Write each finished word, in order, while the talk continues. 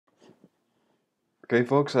Okay,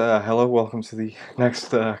 folks, hello, welcome to the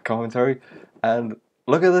next commentary. And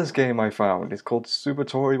look at this game I found. It's called Super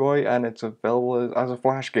Tory Boy, and it's available as a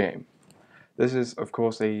Flash game. This is, of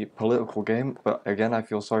course, a political game, but again, I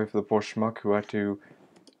feel sorry for the poor schmuck who had to.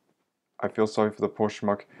 I feel sorry for the poor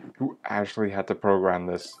schmuck who actually had to program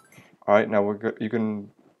this. Alright, now you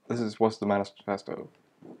can. This is what's the manifesto.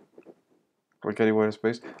 Click anywhere to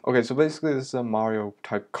space. Okay, so basically, this is a Mario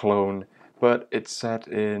type clone, but it's set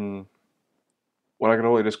in what I can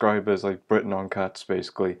only describe as like Britain on cuts,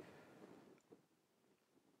 basically.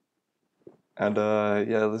 And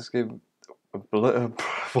yeah, this game,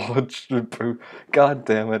 God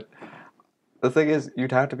damn it. The thing is,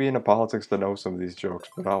 you'd have to be into politics to know some of these jokes,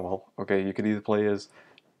 but oh well. Okay, you could either play as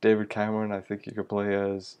David Cameron, I think you could play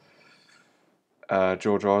as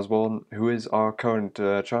George Osborne, who is our current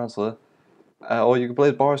Chancellor, or you could play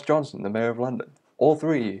as Boris Johnson, the Mayor of London. All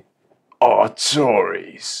three are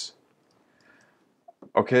Tories.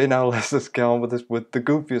 Okay, now let's just get on with this with the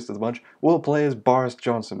goofiest of the bunch. We'll play as Boris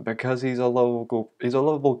Johnson because he's a lovable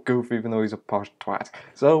goof even though he's a posh twat.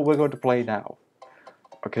 So we're going to play now.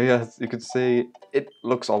 Okay, as you can see, it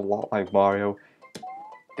looks a lot like Mario.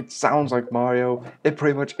 It sounds like Mario. It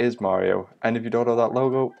pretty much is Mario. And if you don't know that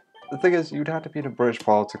logo, the thing is, you'd have to be into British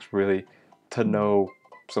politics really to know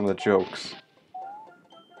some of the jokes.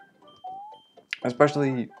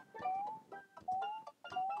 Especially,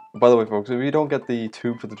 by the way, folks, if you don't get the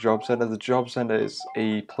tube for the job centre is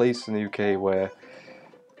a place in the UK where,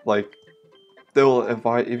 like, they'll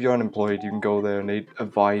advise, if you're unemployed, you can go there and they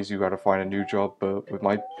advise you how to find a new job. But with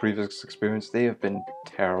my previous experience, they have been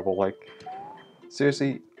terrible. Like,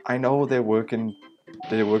 seriously, I know they're working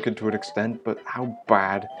to an extent, but how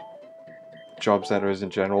bad job centre is in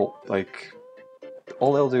general. Like,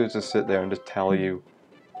 all they'll do is just sit there and just tell you.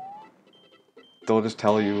 They'll just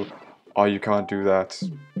tell you, oh, you can't do that.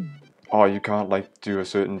 Oh, you can't like do a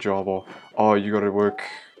certain job, or oh, you gotta work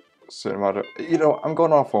a certain amount of. You know, I'm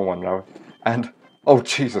going off on one now, and oh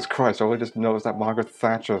Jesus Christ! I just noticed that Margaret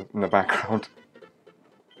Thatcher in the background.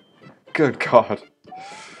 Good God,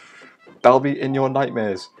 that'll be in your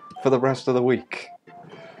nightmares for the rest of the week.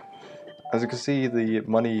 As you can see, the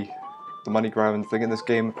money grabbing thing in this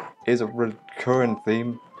game is a recurring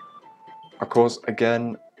theme. Of course,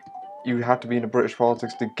 again, you have to be in British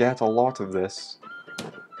politics to get a lot of this.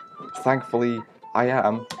 Thankfully, I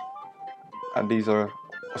am, and these are.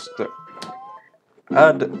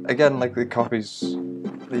 And again, like the copies,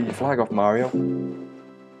 the flag of Mario. You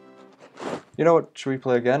know what? Should we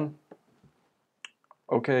play again?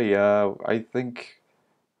 Okay, I think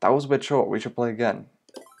that was a bit short. We should play again.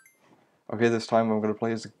 Okay, this time I'm going to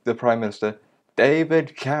play as the Prime Minister,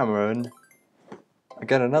 David Cameron.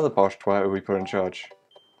 Again, another posh twat who we put in charge.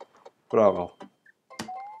 But oh well.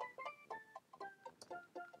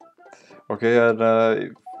 Okay, and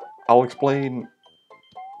I'll explain.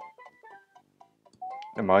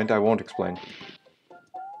 Never mind, I won't explain.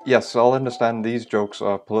 Yes, I'll understand these jokes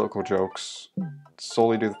are political jokes,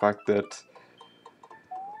 solely due to the fact that,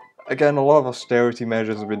 again, a lot of austerity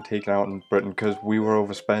measures have been taken out in Britain because we were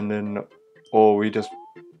overspending, or we just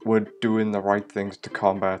were doing the right things to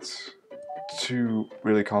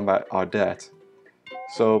really combat our debt.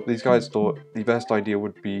 So these guys thought the best idea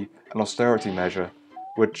would be an austerity measure,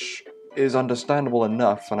 which is understandable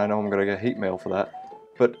enough, and I know I'm gonna get hate mail for that,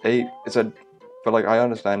 but like I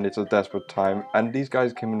understand it's a desperate time, and these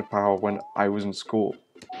guys came into power when I was in school.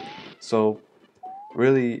 So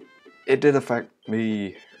really, it did affect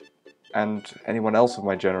me and anyone else of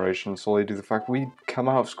my generation solely due to the fact we'd come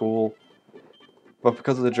out of school, but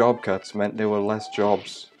because of the job cuts meant there were less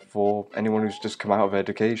jobs for anyone who's just come out of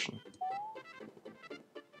education.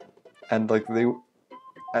 And like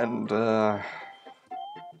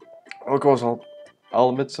of course I'll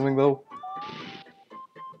admit something though.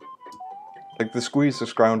 Like the squeeze the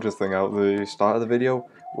scrounger thing out the start of the video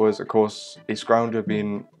was, of course, a scrounger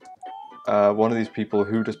being one of these people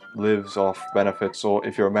who just lives off benefits, or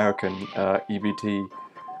if you're American, EBT,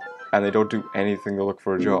 and they don't do anything to look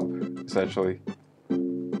for a job, essentially.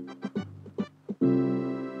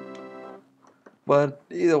 But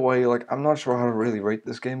either way, like, I'm not sure how to really rate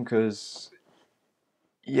this game, because,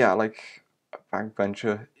 yeah, like, a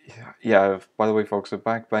backbencher, yeah, by the way, folks, a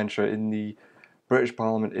backbencher in the British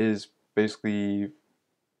Parliament is basically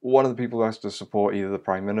one of the people who has to support either the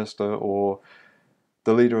Prime Minister or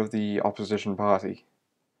the leader of the opposition party.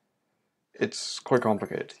 It's quite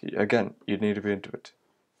complicated. Again, you'd need to be into it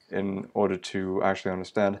in order to actually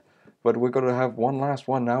understand. But we're going to have one last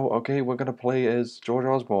one now. Okay, we're going to play as George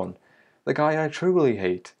Osborne, the guy I truly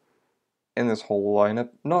hate in this whole lineup.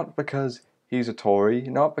 Not because he's a Tory,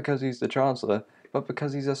 not because he's the Chancellor, but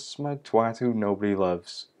because he's a smug twat who nobody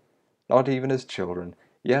loves. Not even his children.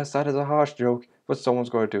 Yes, that is a harsh joke, but someone's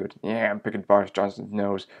got to do it. Yeah, I'm picking Boris Johnson's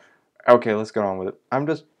nose. Okay, let's get on with it. I'm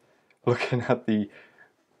just looking at the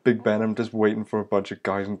Big Ben. I'm just waiting for a bunch of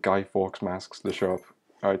guys in Guy Fawkes masks to show up.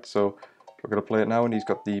 Alright, so we're going to play it now, and he's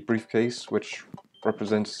got the briefcase, which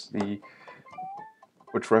represents the...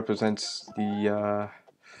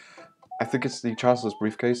 I think it's the Chancellor's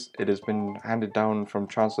briefcase. It has been handed down from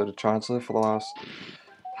Chancellor to Chancellor for the last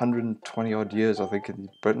 120 odd years, I think, in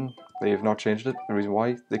Britain. They have not changed it. The reason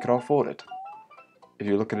why, they cannot afford it. If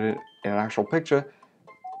you look at it in an actual picture,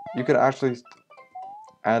 you could actually...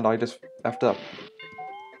 And I just effed up.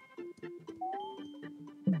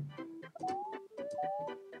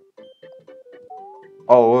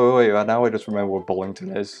 Oh, wait, now I just remember what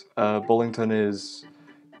Bullington is. Bullington is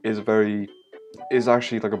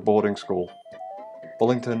actually like a boarding school.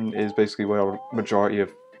 Bullington is basically where a majority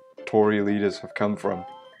of Tory leaders have come from.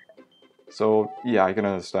 So, yeah, I can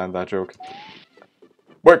understand that joke.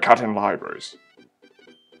 We're cutting libraries.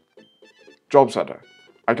 Job centre.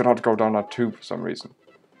 I cannot go down that tube for some reason.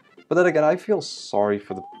 But then again, I feel sorry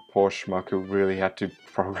for the poor schmuck who really had to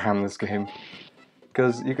program this game.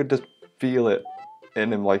 Because you could just feel it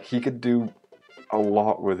in him, like he could do a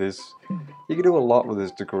lot with his... He could do a lot with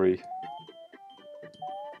his degree.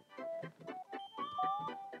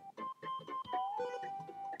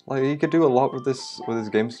 Like, he could do a lot with his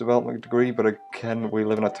games development degree, but again, we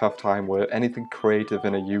live in a tough time where anything creative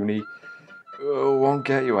in a uni won't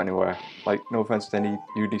get you anywhere. Like, no offense to any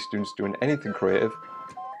uni students doing anything creative.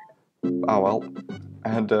 Ah well.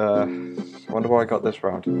 And, I wonder why I got this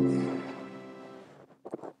round.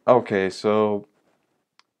 Okay, so...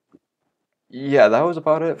 Yeah, that was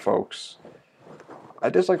about it, folks.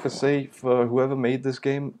 I'd just like to say, for whoever made this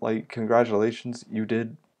game, like, congratulations, you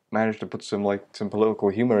did manage to put some political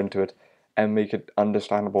humor into it and make it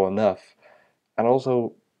understandable enough. And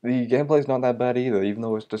also, the gameplay's not that bad either, even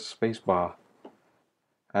though it's just spacebar.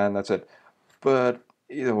 And that's it. But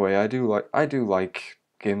either way, I do like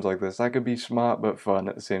games like this. That could be smart but fun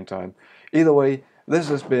at the same time. Either way, this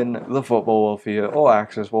has been the Football Wolf here, or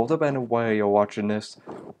Axis Wolf, depending on where you're watching this.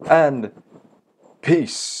 And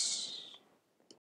peace.